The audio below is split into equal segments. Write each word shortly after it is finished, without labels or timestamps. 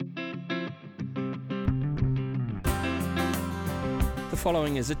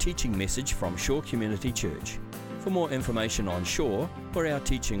following is a teaching message from Shore Community Church. For more information on Shore or our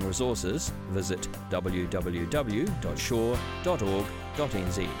teaching resources, visit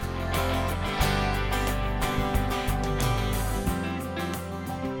www.shore.org.nz.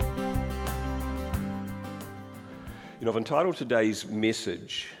 You know, I've entitled today's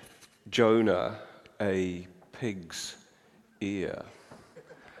message, Jonah, a Pig's Ear,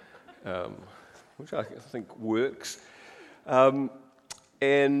 which I think works.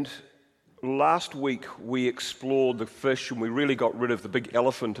 And last week we explored the fish and we really got rid of the big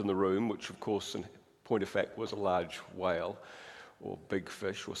elephant in the room, which of course, in point of fact, was a large whale or big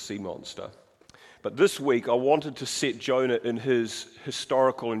fish or sea monster. But this week I wanted to set Jonah in his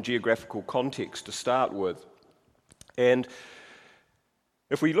historical and geographical context to start with. And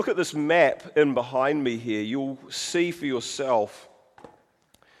if we look at this map in behind me here, you'll see for yourself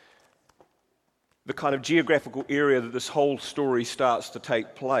the kind of geographical area that this whole story starts to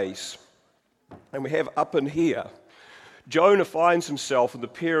take place. And we have up in here, Jonah finds himself in the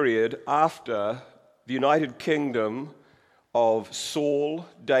period after the United Kingdom of Saul,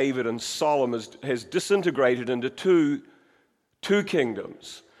 David, and Solomon has disintegrated into two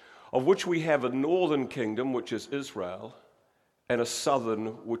kingdoms, of which we have a northern kingdom, which is Israel, and a southern,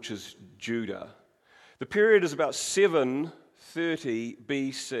 which is Judah. The period is about 730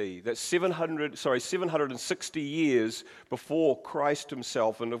 BC. That's 760 years before Christ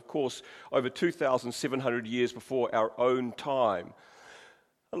himself, and of course, over 2,700 years before our own time.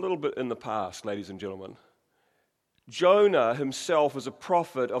 A little bit in the past, ladies and gentlemen. Jonah himself is a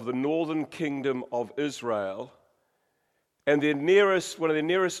prophet of the northern kingdom of Israel, and one of their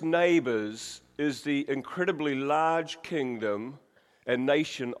nearest neighbors is the incredibly large kingdom and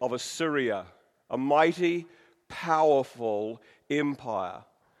nation of Assyria, a mighty, powerful empire.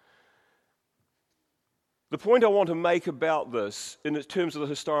 The point I want to make about this, in terms of the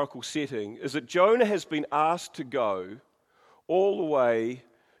historical setting, is that Jonah has been asked to go all the way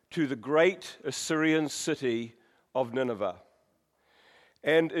to the great Assyrian city of Nineveh.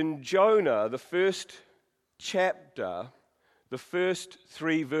 And in Jonah, the first chapter, the first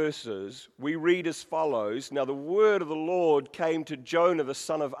 3 verses, we read as follows: Now the word of the Lord came to Jonah the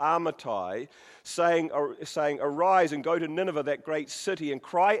son of Amittai, saying, Arise and go to Nineveh, that great city, and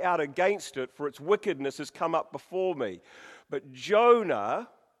cry out against it, for its wickedness has come up before me. But Jonah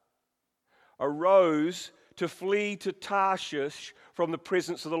arose to flee to Tarshish from the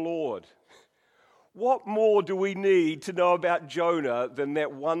presence of the Lord. What more do we need to know about Jonah than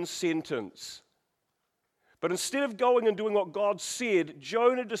that one sentence? But instead of going and doing what God said,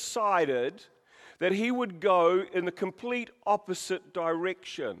 Jonah decided that he would go in the complete opposite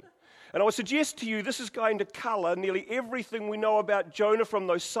direction. And I would suggest to you this is going to color nearly everything we know about Jonah, from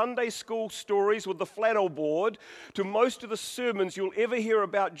those Sunday school stories with the flannel board to most of the sermons you'll ever hear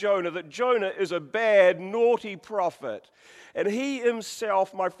about Jonah, that Jonah is a bad, naughty prophet. And he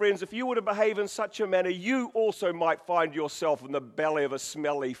himself, my friends, if you were to behave in such a manner, you also might find yourself in the belly of a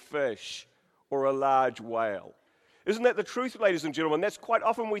smelly fish or a large whale. Isn't that the truth, ladies and gentlemen? That's quite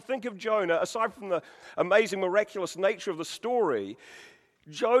often we think of Jonah, aside from the amazing, miraculous nature of the story,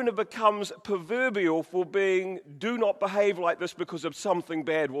 Jonah becomes proverbial for being, do not behave like this because of something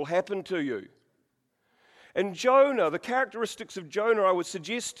bad will happen to you. And Jonah, the characteristics of Jonah, I would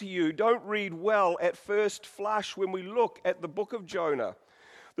suggest to you, don't read well at first flush when we look at the book of Jonah.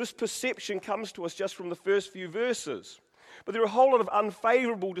 This perception comes to us just from the first few verses. But there are a whole lot of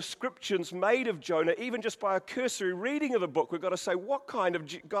unfavorable descriptions made of Jonah, even just by a cursory reading of the book. We've got to say, what kind of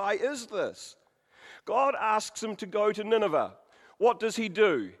guy is this? God asks him to go to Nineveh. What does he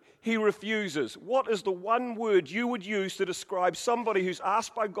do? He refuses. What is the one word you would use to describe somebody who's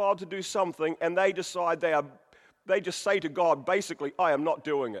asked by God to do something and they decide they just say to God, basically, I am not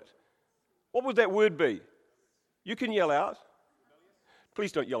doing it? What would that word be? You can yell out.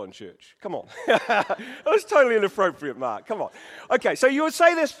 Please don't yell in church. Come on. That was totally inappropriate, Mark. Come on. Okay, so you would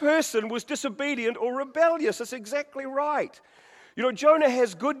say this person was disobedient or rebellious. That's exactly right. You know, Jonah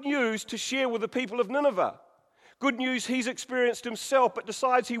has good news to share with the people of Nineveh. Good news he's experienced himself, but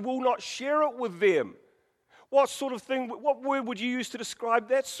decides he will not share it with them. What word would you use to describe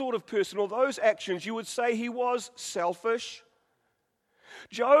that sort of person or those actions? You would say he was selfish.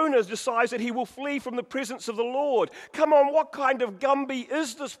 Jonah decides that he will flee from the presence of the Lord. Come on, what kind of Gumby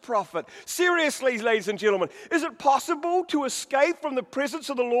is this prophet? Seriously, ladies and gentlemen, is it possible to escape from the presence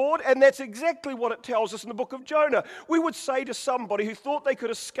of the Lord? And that's exactly what it tells us in the book of Jonah. We would say to somebody who thought they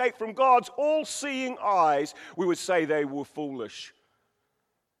could escape from God's all-seeing eyes, we would say they were foolish.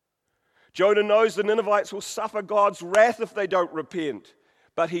 Jonah knows the Ninevites will suffer God's wrath if they don't repent,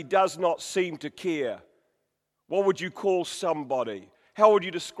 but he does not seem to care. What would you call somebody? How would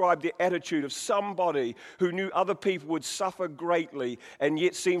you describe the attitude of somebody who knew other people would suffer greatly and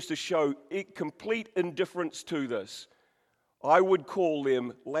yet seems to show complete indifference to this? I would call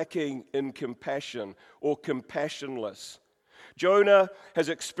them lacking in compassion or compassionless. Jonah has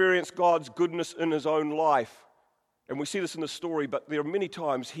experienced God's goodness in his own life. And we see this in the story, but there are many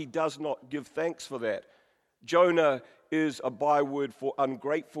times he does not give thanks for that. Jonah is a byword for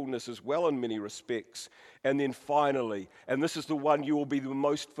ungratefulness as well in many respects. And then finally, and this is the one you will be the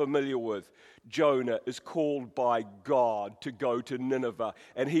most familiar with, Jonah is called by God to go to Nineveh.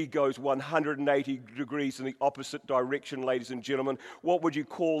 And he goes 180 degrees in the opposite direction, ladies and gentlemen. What would you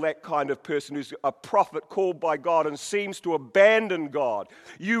call that kind of person who's a prophet called by God and seems to abandon God?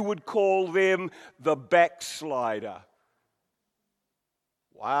 You would call them the backslider.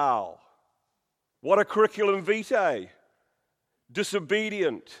 Wow. What a curriculum vitae.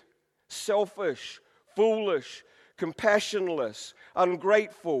 Disobedient, selfish, foolish, compassionless,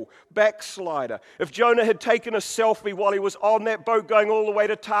 ungrateful, backslider. If Jonah had taken a selfie while he was on that boat going all the way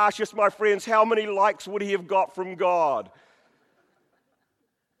to Tarshish, my friends, how many likes would he have got from God?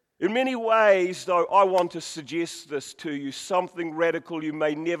 In many ways, though, I want to suggest this to you, something radical you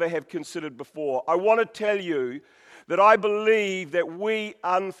may never have considered before. I want to tell you that I believe that we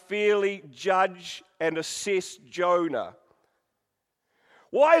unfairly judge and assess Jonah.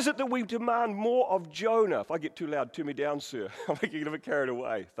 Why is it that we demand more of Jonah? If I get too loud, turn me down, sir. I'm getting a bit carried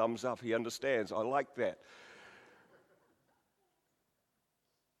away. Thumbs up, he understands. I like that.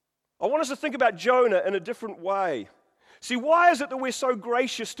 I want us to think about Jonah in a different way. See, why is it that we're so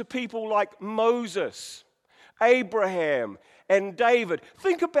gracious to people like Moses, Abraham, and David?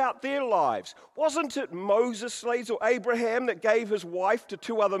 Think about their lives. Wasn't it Moses, ladies, or Abraham that gave his wife to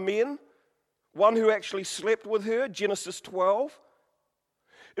two other men? One who actually slept with her, Genesis 12.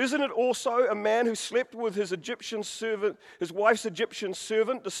 Isn't it also a man who slept with his Egyptian servant, his wife's Egyptian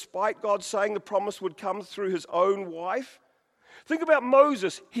servant, despite God saying the promise would come through his own wife? Think about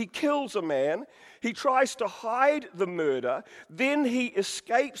Moses. He kills a man. He tries to hide the murder. Then he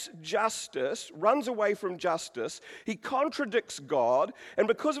escapes justice, runs away from justice. He contradicts God. And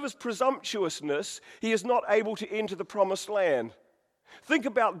because of his presumptuousness, he is not able to enter the promised land. Think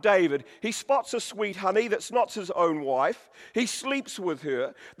about David. He spots a sweet honey that's not his own wife. He sleeps with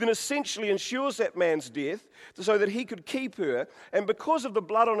her, then essentially ensures that man's death so that he could keep her. And because of the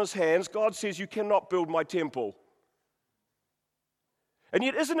blood on his hands, God says, "You cannot build my temple." And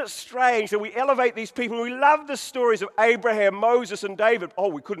yet, isn't it strange that we elevate these people? We love the stories of Abraham, Moses, and David. Oh,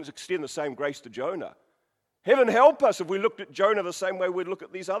 we couldn't extend the same grace to Jonah. Heaven help us if we looked at Jonah the same way we'd look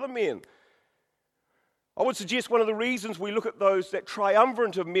at these other men. I would suggest one of the reasons we look at that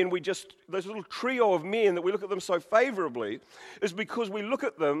triumvirate of men, those little trio of men, that we look at them so favorably, is because we look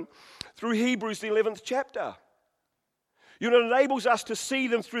at them through Hebrews, the 11th chapter. It enables us to see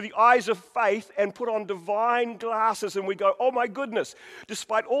them through the eyes of faith and put on divine glasses, and we go, oh my goodness,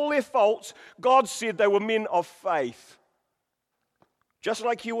 despite all their faults, God said they were men of faith. Just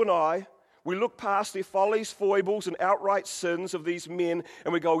like you and I, we look past their follies, foibles, and outright sins of these men,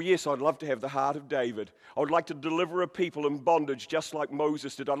 and we go, yes, I'd love to have the heart of David. I would like to deliver a people in bondage just like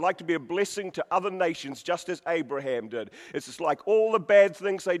Moses did. I'd like to be a blessing to other nations just as Abraham did. It's just like all the bad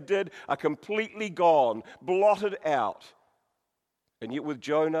things they did are completely gone, blotted out. And yet with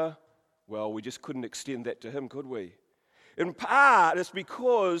Jonah, well, we just couldn't extend that to him, could we? In part, it's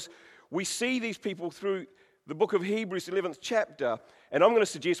because we see these people through the book of Hebrews, 11th chapter, and I'm going to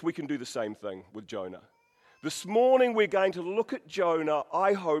suggest we can do the same thing with Jonah. This morning we're going to look at Jonah,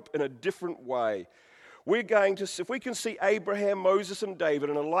 I hope, in a different way. We're going to, if we can see Abraham, Moses, and David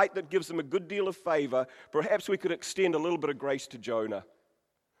in a light that gives them a good deal of favor, perhaps we could extend a little bit of grace to Jonah,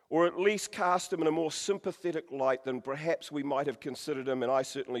 or at least cast him in a more sympathetic light than perhaps we might have considered him, and I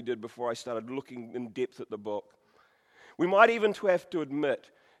certainly did before I started looking in depth at the book. We might even have to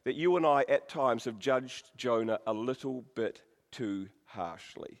admit that you and I at times have judged Jonah a little bit too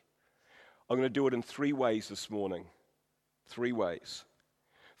harshly. I'm going to do it in 3 ways this morning. 3 ways.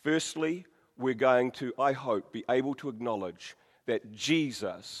 Firstly, we're going to, I hope, be able to acknowledge that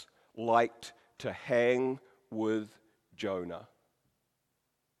Jesus liked to hang with Jonah.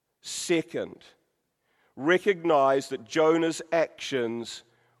 Second, recognize that Jonah's actions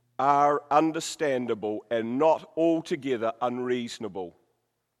are understandable and not altogether unreasonable.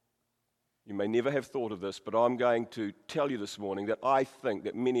 You may never have thought of this, but I'm going to tell you this morning that I think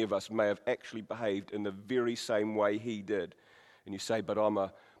that many of us may have actually behaved in the very same way he did. And you say, but I'm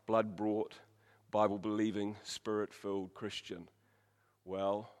a blood-brought, Bible-believing, Spirit-filled Christian.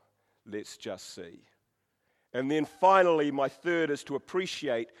 Well, let's just see. And then finally, my third is to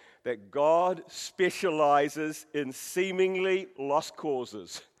appreciate that God specializes in seemingly lost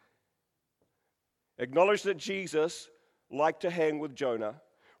causes. Acknowledge that Jesus liked to hang with Jonah.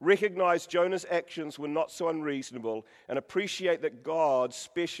 Recognize Jonah's actions were not so unreasonable, and appreciate that God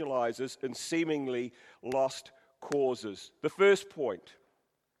specializes in seemingly lost causes. The first point,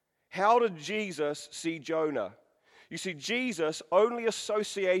 how did Jesus see Jonah? You see, Jesus only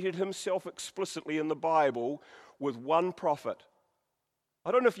associated himself explicitly in the Bible with one prophet.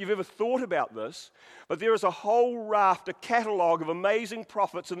 I don't know if you've ever thought about this, but there is a whole raft, a catalogue of amazing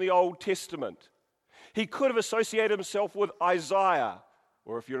prophets in the Old Testament. He could have associated himself with Isaiah,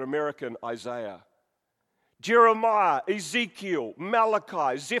 or if you're American, Isaiah, Jeremiah, Ezekiel,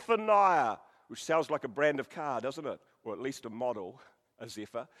 Malachi, Zephaniah, which sounds like a brand of car, doesn't it? Or at least a model, a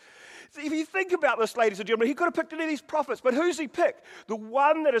Zephyr. So if you think about this, ladies and gentlemen, he could have picked any of these prophets, but who's he picked? The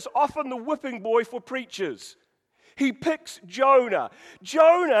one that is often the whipping boy for preachers. He picks Jonah.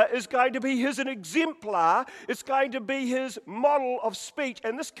 Jonah is going to be an exemplar. It's going to be his model of speech.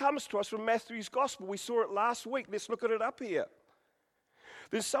 And this comes to us from Matthew's Gospel. We saw it last week. Let's look at it up here.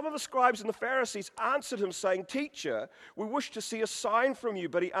 Then some of the scribes and the Pharisees answered him, saying, "Teacher, we wish to see a sign from you."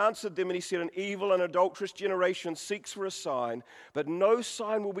 But he answered them and he said, "An evil and adulterous generation seeks for a sign, but no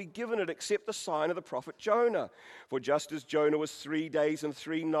sign will be given it except the sign of the prophet Jonah. For just as Jonah was 3 days and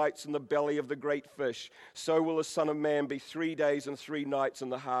 3 nights in the belly of the great fish, so will the Son of Man be 3 days and 3 nights in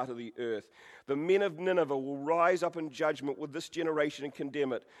the heart of the earth. The men of Nineveh will rise up in judgment with this generation and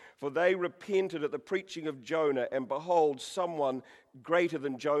condemn it, for they repented at the preaching of Jonah, and behold, someone greater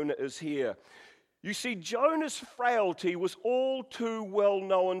than Jonah is here." You see, Jonah's frailty was all too well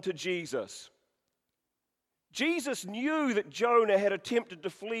known to Jesus. Jesus knew that Jonah had attempted to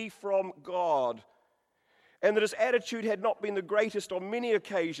flee from God, and that his attitude had not been the greatest on many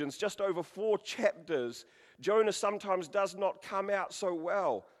occasions. Just over 4 chapters, Jonah sometimes does not come out so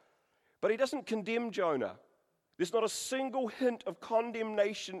well. But he doesn't condemn Jonah. There's not a single hint of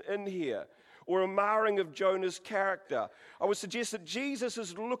condemnation in here or a marring of Jonah's character. I would suggest that Jesus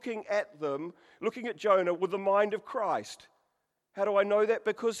is looking at Jonah with the mind of Christ. How do I know that?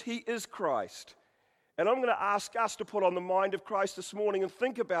 Because he is Christ. And I'm going to ask us to put on the mind of Christ this morning and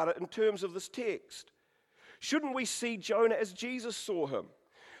think about it in terms of this text. Shouldn't we see Jonah as Jesus saw him?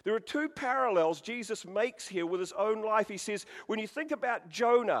 There are 2 parallels Jesus makes here with his own life. He says, when you think about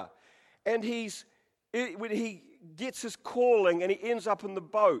Jonah, and when he gets his calling and he ends up in the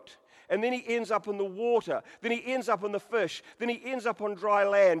boat, and then he ends up in the water, then he ends up in the fish, then he ends up on dry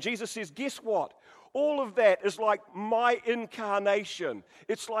land. Jesus says, guess what? All of that is like my incarnation.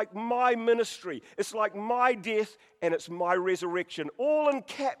 It's like my ministry. It's like my death, and it's my resurrection, all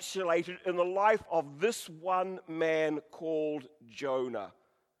encapsulated in the life of this one man called Jonah.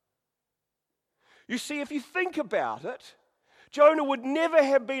 You see, if you think about it, Jonah would never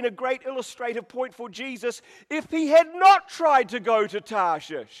have been a great illustrative point for Jesus if he had not tried to go to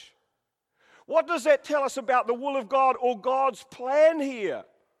Tarshish. What does that tell us about the will of God or God's plan here?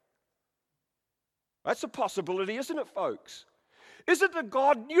 That's a possibility, isn't it, folks? Is it that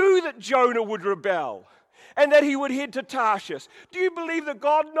God knew that Jonah would rebel and that he would head to Tarshish? Do you believe that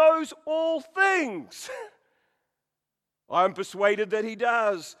God knows all things? I'm persuaded that he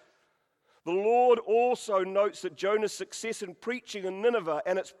does. The Lord also notes that Jonah's success in preaching in Nineveh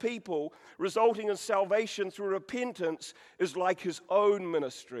and its people, resulting in salvation through repentance, is like his own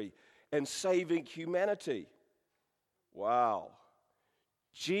ministry and saving humanity. Wow.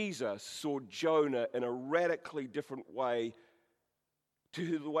 Jesus saw Jonah in a radically different way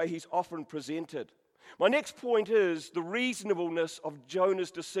to the way he's often presented. My next point is the reasonableness of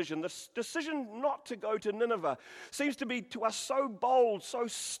Jonah's decision. This decision not to go to Nineveh seems to be to us so bold, so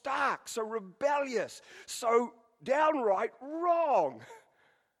stark, so rebellious, so downright wrong.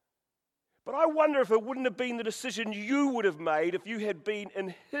 But I wonder if it wouldn't have been the decision you would have made if you had been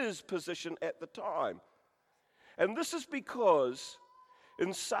in his position at the time. And this is because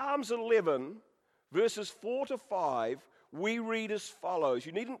in Psalms 11, verses 4 to 5, we read as follows.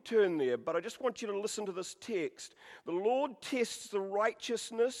 You needn't turn there, but I just want you to listen to this text. The Lord tests the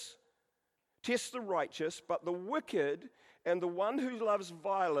righteous, but the wicked and the one who loves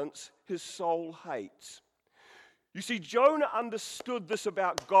violence, his soul hates. You see, Jonah understood this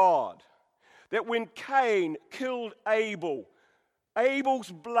about God, that when Cain killed Abel,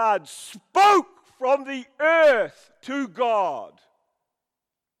 Abel's blood spoke from the earth to God.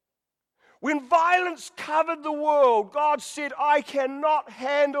 When violence covered the world, God said, I do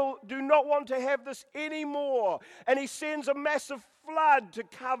not want to have this anymore. And he sends a massive flood to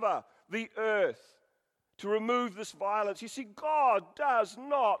cover the earth, to remove this violence. You see, God does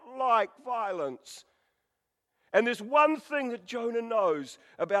not like violence. And there's one thing that Jonah knows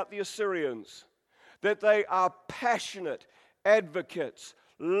about the Assyrians, that they are passionate advocates,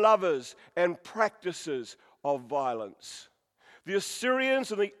 lovers, and practices of violence. The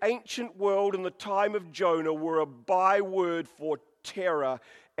Assyrians in the ancient world in the time of Jonah were a byword for terror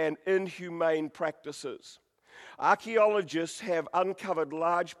and inhumane practices. Archaeologists have uncovered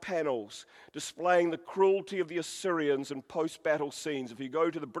large panels displaying the cruelty of the Assyrians in post-battle scenes. If you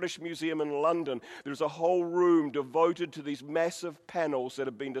go to the British Museum in London, there's a whole room devoted to these massive panels that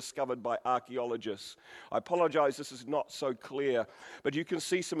have been discovered by archaeologists. I apologize, this is not so clear, but you can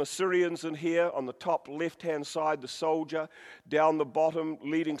see some Assyrians in here. On the top left-hand side, the soldier, down the bottom,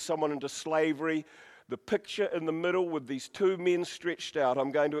 leading someone into slavery. The picture in the middle with these two men stretched out,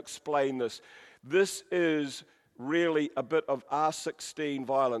 I'm going to explain this. This is really a bit of R16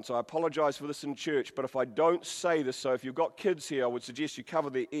 violence. I apologize for this in church, but if I don't say this, so if you've got kids here, I would suggest you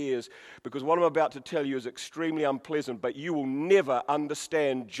cover their ears, because what I'm about to tell you is extremely unpleasant, but you will never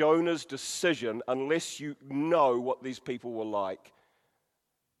understand Jonah's decision unless you know what these people were like.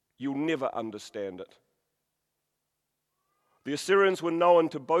 You'll never understand it. The Assyrians were known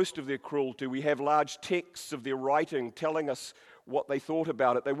to boast of their cruelty. We have large texts of their writing telling us what they thought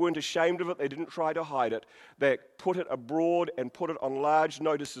about it. They weren't ashamed of it. They didn't try to hide it. They put it abroad and put it on large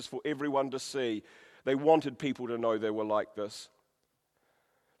notices for everyone to see. They wanted people to know they were like this.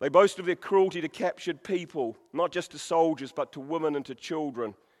 They boast of their cruelty to captured people, not just to soldiers, but to women and to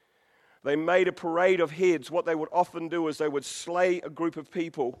children. They made a parade of heads. What they would often do is they would slay a group of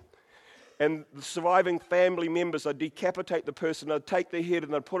people, and the surviving family members, they'd decapitate the person, they'd take their head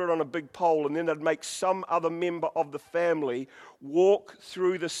and they'd put it on a big pole, and then they'd make some other member of the family walk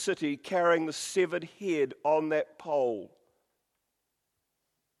through the city carrying the severed head on that pole.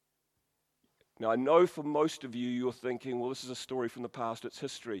 Now, I know for most of you, you're thinking, well, this is a story from the past, it's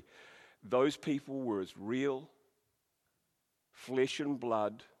history. Those people were as real, flesh and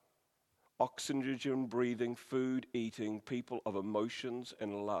blood, oxygen breathing, food eating, people of emotions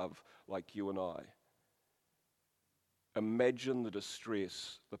and love like you and I. Imagine the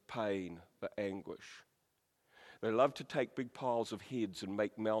distress, the pain, the anguish. They love to take big piles of heads and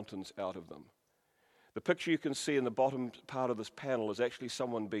make mountains out of them. The picture you can see in the bottom part of this panel is actually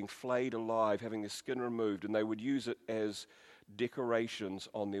someone being flayed alive, having their skin removed, and they would use it as decorations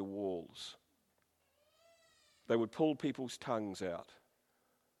on their walls. They would pull people's tongues out,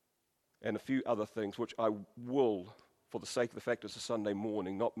 and a few other things, which I will, for the sake of the fact it's a Sunday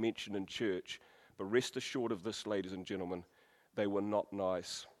morning, not mention in church, but rest assured of this, ladies and gentlemen, they were not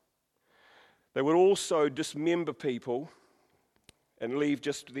nice. They would also dismember people and leave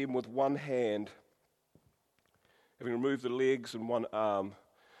just them with one hand, having removed the legs and one arm,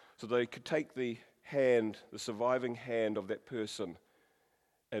 so they could take the hand, the surviving hand of that person,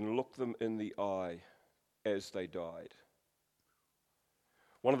 and look them in the eye as they died.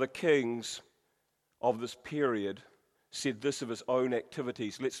 One of the kings of this period said this of his own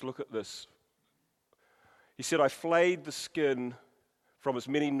activities. Let's look at this. He said, I flayed the skin from as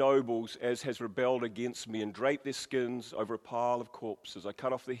many nobles as has rebelled against me, and draped their skins over a pile of corpses. I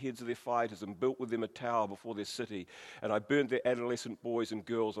cut off the heads of their fighters and built with them a tower before their city. And I burnt their adolescent boys and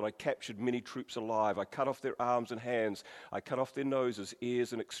girls, and I captured many troops alive. I cut off their arms and hands. I cut off their noses,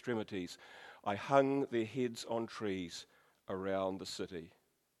 ears, and extremities. I hung their heads on trees around the city.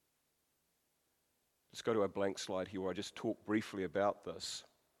 Let's go to a blank slide here where I just talk briefly about this.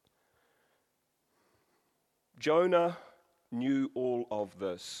 Jonah knew all of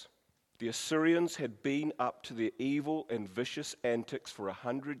this. The Assyrians had been up to their evil and vicious antics for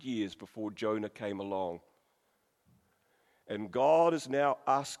 100 years before Jonah came along. And God is now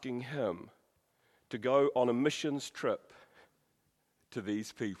asking him to go on a missions trip to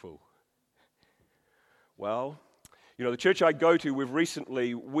these people. Well, you know, the church I go to,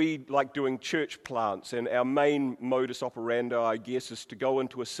 we like doing church plants, and our main modus operandi, I guess, is to go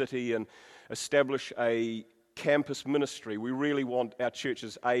into a city and establish a campus ministry. We really want our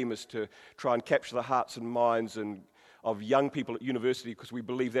church's aim is to try and capture the hearts and minds of young people at university, because we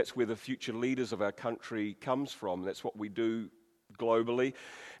believe that's where the future leaders of our country comes from. That's what we do globally.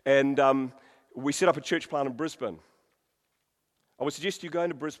 And we set up a church plant in Brisbane. I would suggest you going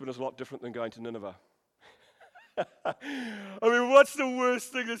to Brisbane is a lot different than going to Nineveh. I mean, what's the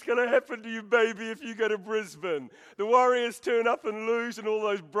worst thing that's going to happen to you, baby, if you go to Brisbane? The Warriors turn up and lose, and all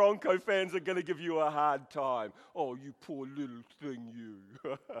those Bronco fans are going to give you a hard time. Oh, you poor little thing,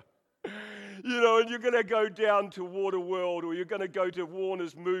 you. You know, and you're going to go down to Waterworld, or you're going to go to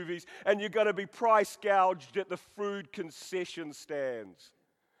Warner's Movies, and you're going to be price gouged at the food concession stands.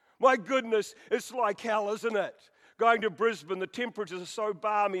 My goodness, it's like hell, isn't it? Going to Brisbane, the temperatures are so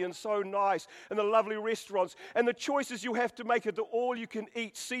balmy and so nice, and the lovely restaurants, and the choices you have to make at the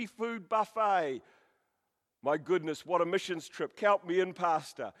all-you-can-eat seafood buffet. My goodness, what a missions trip. Count me in,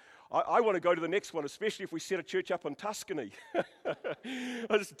 Pastor. I want to go to the next one, especially if we set a church up in Tuscany.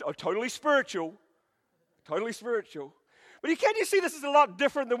 It's totally spiritual. Totally spiritual. But can't you see this is a lot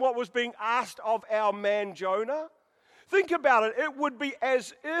different than what was being asked of our man Jonah? Think about it. It would be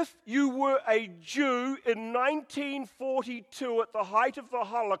as if you were a Jew in 1942 at the height of the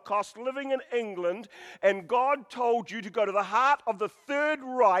Holocaust living in England, and God told you to go to the heart of the Third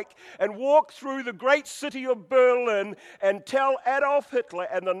Reich and walk through the great city of Berlin and tell Adolf Hitler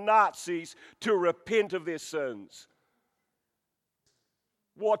and the Nazis to repent of their sins.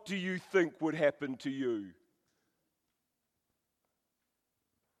 What do you think would happen to you?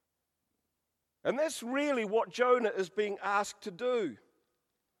 And that's really what Jonah is being asked to do.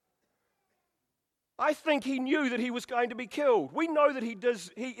 I think he knew that he was going to be killed. We know that he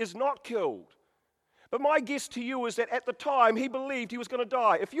is not killed. But my guess to you is that at the time he believed he was going to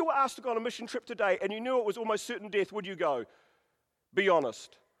die. If you were asked to go on a mission trip today and you knew it was almost certain death, would you go? Be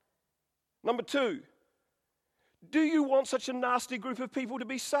honest. Number 2, do you want such a nasty group of people to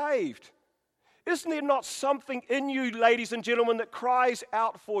be saved? Isn't there not something in you, ladies and gentlemen, that cries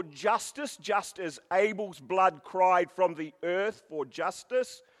out for justice, just as Abel's blood cried from the earth for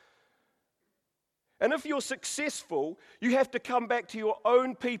justice? And if you're successful, you have to come back to your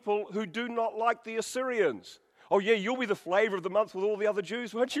own people who do not like the Assyrians. Oh yeah, you'll be the flavor of the month with all the other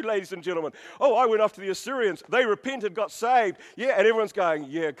Jews, won't you, ladies and gentlemen? Oh, I went after the Assyrians. They repented, got saved. Yeah, and everyone's going,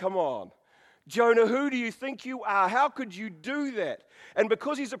 yeah, come on. Jonah, who do you think you are? How could you do that? And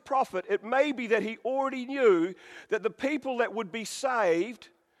because he's a prophet, it may be that he already knew that the people that would be saved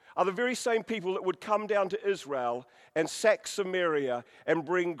are the very same people that would come down to Israel and sack Samaria and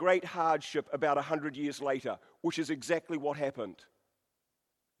bring great hardship about 100 years later, which is exactly what happened.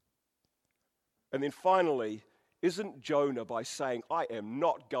 And then finally, isn't Jonah, by saying, I am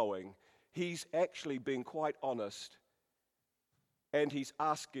not going, he's actually being quite honest. And he's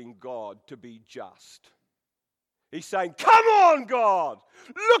asking God to be just. He's saying, come on, God,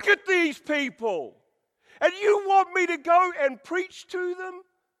 look at these people. And you want me to go and preach to them?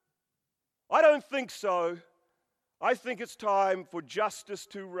 I don't think so. I think it's time for justice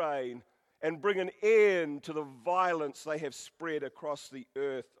to reign and bring an end to the violence they have spread across the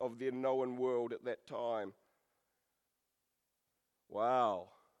earth of their known world at that time. Wow.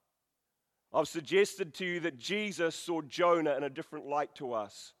 I've suggested to you that Jesus saw Jonah in a different light to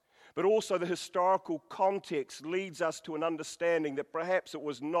us, but also the historical context leads us to an understanding that perhaps it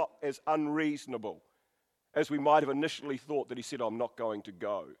was not as unreasonable as we might have initially thought that he said, I'm not going to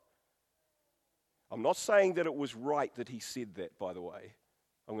go. I'm not saying that it was right that he said that, by the way.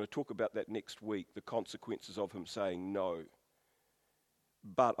 I'm going to talk about that next week, the consequences of him saying no.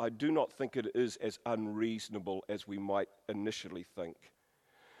 But I do not think it is as unreasonable as we might initially think.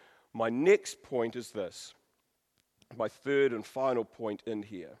 My next point is this, my third and final point in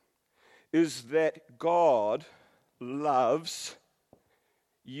here, is that God loves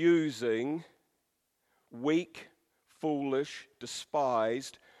using weak, foolish,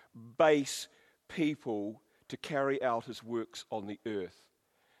 despised, base people to carry out his works on the earth.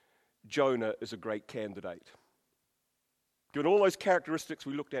 Jonah is a great candidate. Given all those characteristics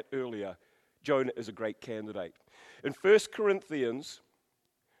we looked at earlier, Jonah is a great candidate. In 1 Corinthians,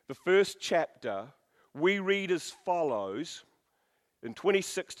 the first chapter, we read as follows, in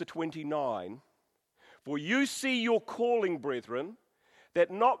 26 to 29, for you see your calling, brethren,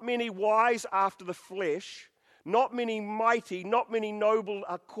 that not many wise after the flesh, not many mighty, not many noble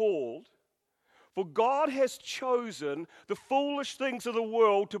are called. For God has chosen the foolish things of the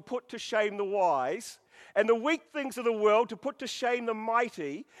world to put to shame the wise, and the weak things of the world to put to shame the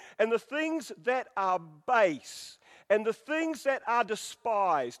mighty, and the things that are base, and the things that are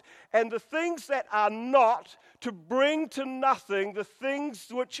despised, and the things that are not, to bring to nothing the things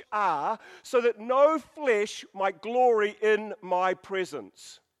which are, so that no flesh might glory in my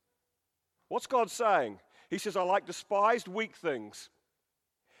presence. What's God saying? He says, I like despised, weak things.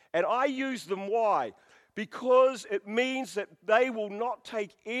 And I use them, why? Because it means that they will not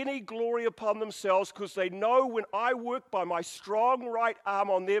take any glory upon themselves, because they know when I work by my strong right arm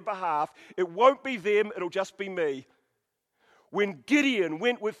on their behalf, it won't be them, it'll just be me. When Gideon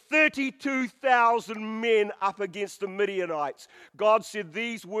went with 32,000 men up against the Midianites, God said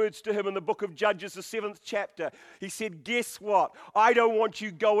these words to him in the book of Judges, the 7th chapter. He said, guess what? I don't want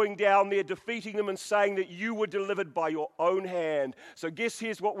you going down there defeating them and saying that you were delivered by your own hand. So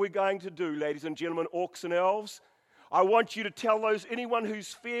here's what we're going to do, ladies and gentlemen, orcs and elves. I want you to tell anyone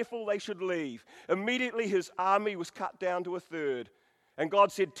who's fearful they should leave. Immediately his army was cut down to a third. And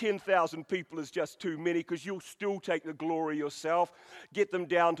God said 10,000 people is just too many because you'll still take the glory yourself. Get them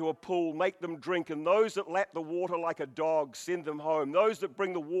down to a pool, make them drink. And those that lap the water like a dog, send them home. Those that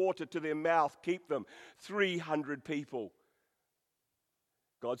bring the water to their mouth, keep them. 300 people.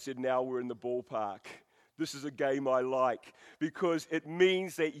 God said, now we're in the ballpark. This is a game I like because it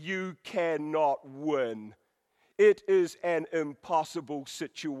means that you cannot win. It is an impossible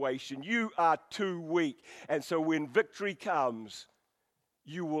situation. You are too weak. And so when victory comes,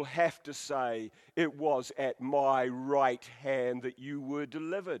 you will have to say, it was at my right hand that you were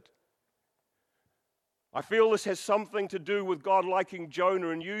delivered. I feel this has something to do with God liking Jonah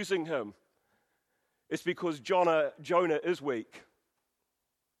and using him. It's because Jonah is weak.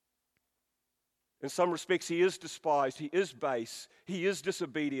 In some respects, he is despised, he is base, he is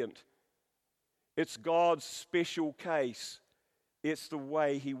disobedient. It's God's special case. It's the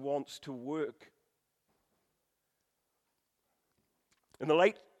way he wants to work. In the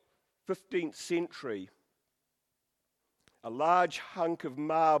late 15th century, a large hunk of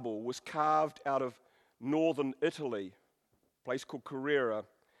marble was carved out of northern Italy, a place called Carrara.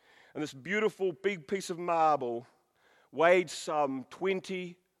 And this beautiful big piece of marble weighed some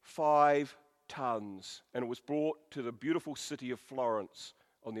 25 tons, and it was brought to the beautiful city of Florence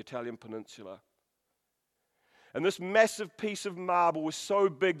on the Italian peninsula. And this massive piece of marble was so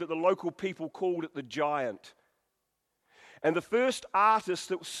big that the local people called it the Giant. And the first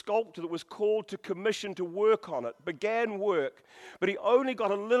artist sculptor that was called to commission to work on it began work, but he only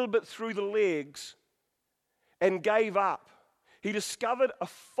got a little bit through the legs and gave up. He discovered a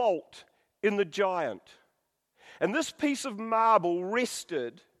fault in the Giant. And this piece of marble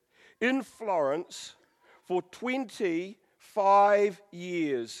rested in Florence for 25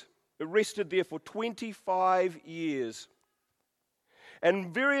 years. It rested there for 25 years.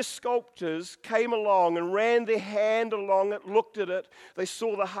 And various sculptors came along and ran their hand along it, looked at it. They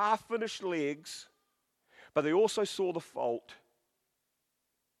saw the half-finished legs, but they also saw the fault.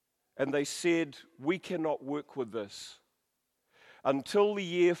 And they said, we cannot work with this. Until the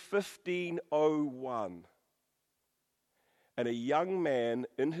year 1501. And a young man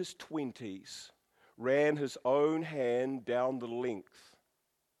in his 20s ran his own hand down the length.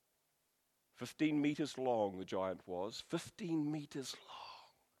 15 meters long, the Giant was. 15 meters long.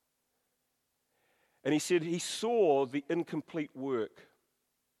 And he said he saw the incomplete work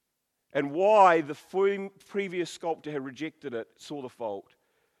and why the previous sculptor had rejected it, saw the fault.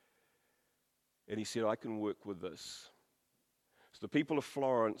 And he said, I can work with this. So the people of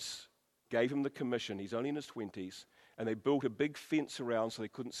Florence gave him the commission. He's only in his 20s. And they built a big fence around so they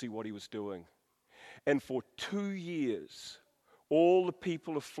couldn't see what he was doing. And for 2 years, all the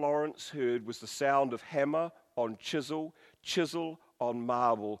people of Florence heard was the sound of hammer on chisel, chisel on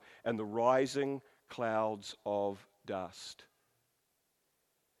marble, and the rising clouds of dust.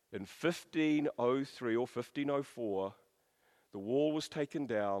 In 1503 or 1504, the wall was taken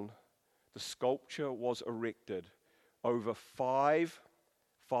down, the sculpture was erected, over 5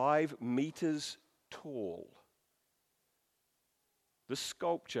 meters tall. This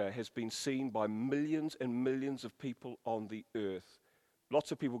sculpture has been seen by millions and millions of people on the earth.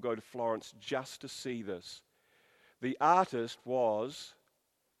 Lots of people go to Florence just to see this. The artist was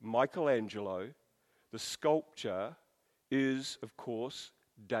Michelangelo. The sculpture is, of course,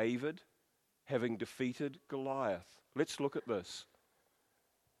 David having defeated Goliath. Let's look at this.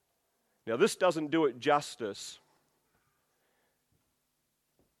 Now, this doesn't do it justice,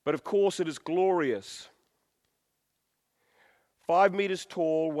 but of course it is glorious. 5 meters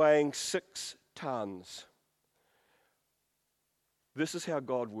tall, weighing 6 tons. This is how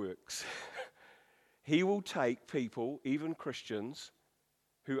God works. He will take people, even Christians,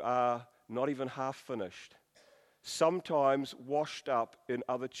 who are not even half finished, sometimes washed up in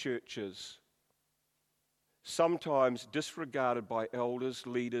other churches, sometimes disregarded by elders,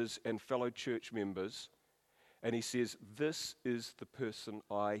 leaders, and fellow church members, and he says, this is the person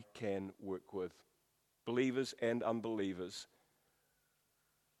I can work with, believers and unbelievers.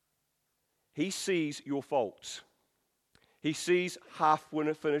 He sees your faults. He sees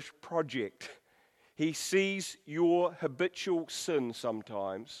half-finished project. He sees your habitual sin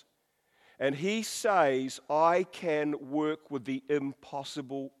sometimes. And he says, I can work with the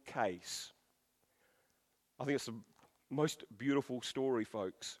impossible case. I think it's the most beautiful story,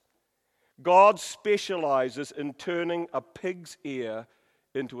 folks. God specializes in turning a pig's ear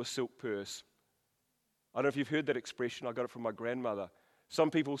into a silk purse. I don't know if you've heard that expression. I got it from my grandmother. Some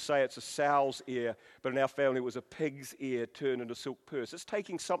people say it's a sow's ear, but in our family it was a pig's ear turned into a silk purse. It's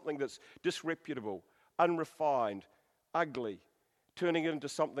taking something that's disreputable, unrefined, ugly, turning it into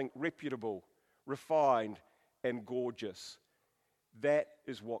something reputable, refined, and gorgeous. That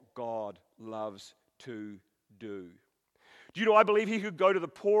is what God loves to do. Do you know, I believe he could go to the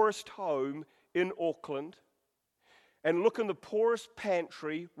poorest home in Auckland and look in the poorest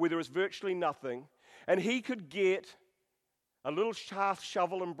pantry where there is virtually nothing, and he could get a little half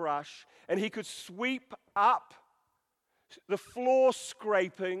shovel and brush, and he could sweep up the floor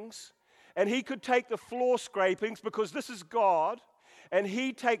scrapings, and he could take the floor scrapings, because this is God, and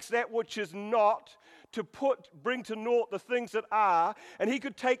he takes that which is not to bring to naught the things that are, and he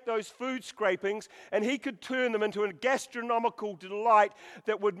could take those food scrapings and he could turn them into a gastronomical delight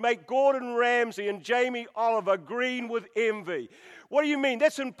that would make Gordon Ramsay and Jamie Oliver green with envy. What do you mean?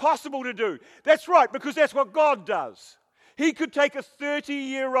 That's impossible to do. That's right, because that's what God does. He could take a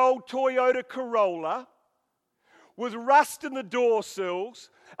 30-year-old Toyota Corolla with rust in the door sills,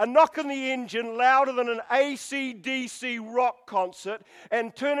 a knock on the engine louder than an AC/DC rock concert,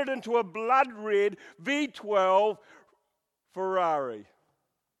 and turn it into a blood red V12 Ferrari.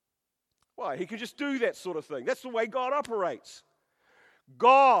 Why? He can just do that sort of thing. That's the way God operates.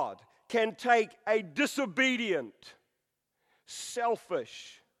 God can take a disobedient,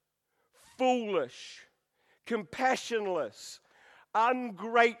 selfish, foolish, compassionless,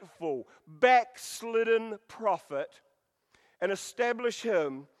 ungrateful, backslidden prophet and establish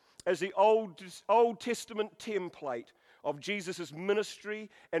him as the Old Testament template of Jesus' ministry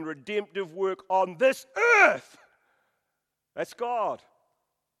and redemptive work on this earth. That's God.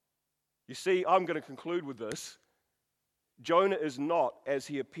 You see, I'm going to conclude with this. Jonah is not as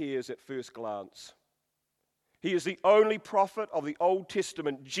he appears at first glance. He is the only prophet of the Old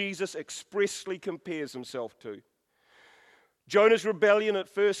Testament Jesus expressly compares himself to. Jonah's rebellion at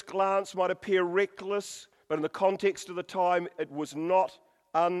first glance might appear reckless, but in the context of the time, it was not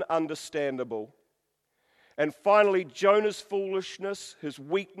ununderstandable. And finally, Jonah's foolishness, his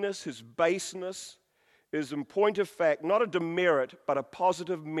weakness, his baseness, is in point of fact not a demerit, but a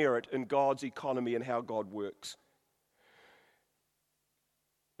positive merit in God's economy and how God works.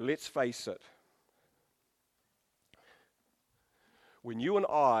 Let's face it. When you and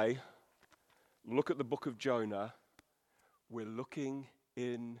I look at the book of Jonah, we're looking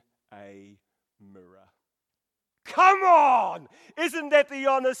in a mirror. Come on! Isn't that the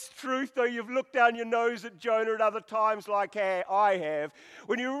honest truth, though you've looked down your nose at Jonah at other times like I have?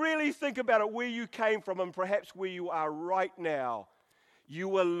 When you really think about it, where you came from and perhaps where you are right now,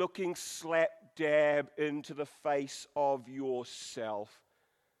 you are looking slap dab into the face of yourself.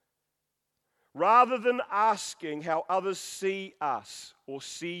 Rather than asking how others see us or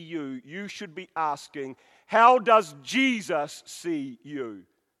see you, you should be asking, how does Jesus see you?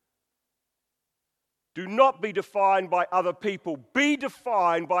 Do not be defined by other people. Be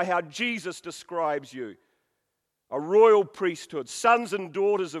defined by how Jesus describes you. A royal priesthood, sons and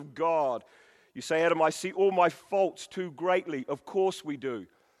daughters of God. You say, Adam, I see all my faults too greatly. Of course we do.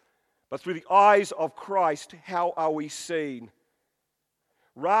 But through the eyes of Christ, how are we seen?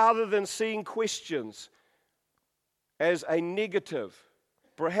 Rather than seeing questions as a negative,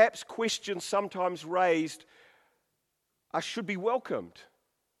 perhaps questions sometimes raised should be welcomed.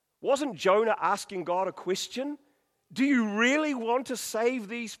 Wasn't Jonah asking God a question? Do you really want to save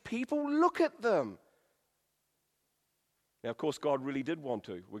these people? Look at them. Now, of course, God really did want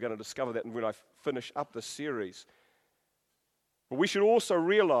to. We're going to discover that when I finish up this series. But we should also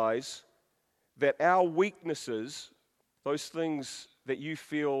realize that our weaknesses, those things that you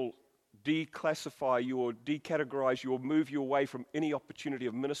feel declassify you or decategorize you or move you away from any opportunity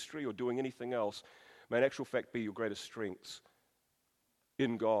of ministry or doing anything else, may in actual fact be your greatest strengths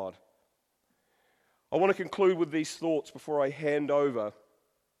in God. I want to conclude with these thoughts before I hand over.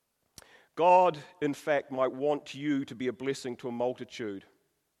 God, in fact, might want you to be a blessing to a multitude,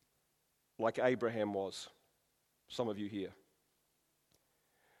 like Abraham was, some of you here.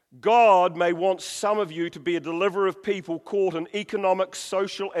 God may want some of you to be a deliverer of people caught in economic,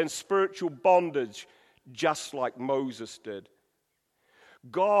 social, and spiritual bondage, just like Moses did.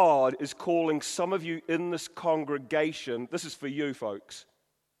 God is calling some of you in this congregation, this is for you folks,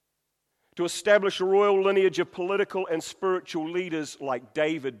 to establish a royal lineage of political and spiritual leaders like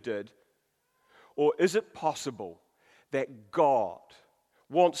David did. Or is it possible that God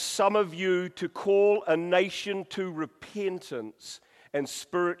wants some of you to call a nation to repentance and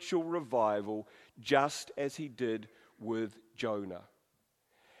spiritual revival, just as he did with Jonah?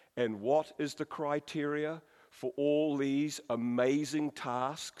 And what is the criteria for all these amazing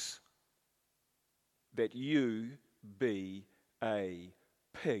tasks? That you be a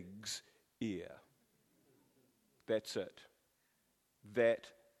pig's ear. That's it. That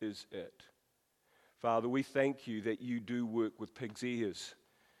is it. Father, we thank you that you do work with pig's ears.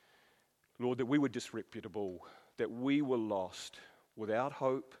 Lord, that we were disreputable, that we were lost, without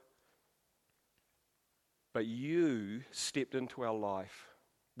hope, but you stepped into our life.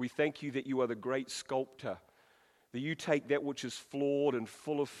 We thank you that you are the great sculptor, that you take that which is flawed and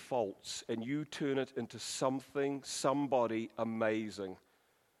full of faults and you turn it into something, somebody amazing.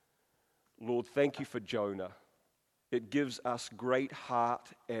 Lord, thank you for Jonah. It gives us great heart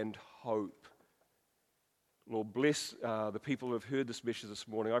and hope. Lord, bless the people who have heard this message this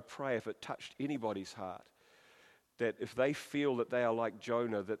morning. I pray if it touched anybody's heart, that if they feel that they are like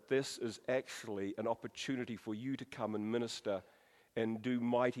Jonah, that this is actually an opportunity for you to come and minister and do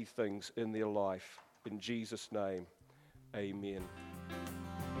mighty things in their life. In Jesus' name, amen.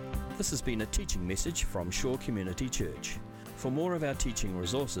 This has been a teaching message from Shore Community Church. For more of our teaching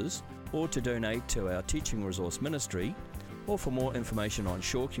resources, or to donate to our teaching resource ministry, or for more information on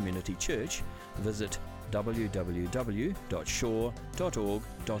Shore Community Church, visit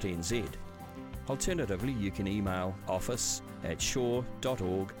www.shore.org.nz. Alternatively, you can email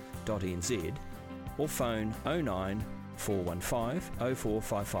office@shore.org.nz or phone 09 415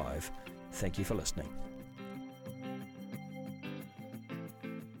 0455. Thank you for listening.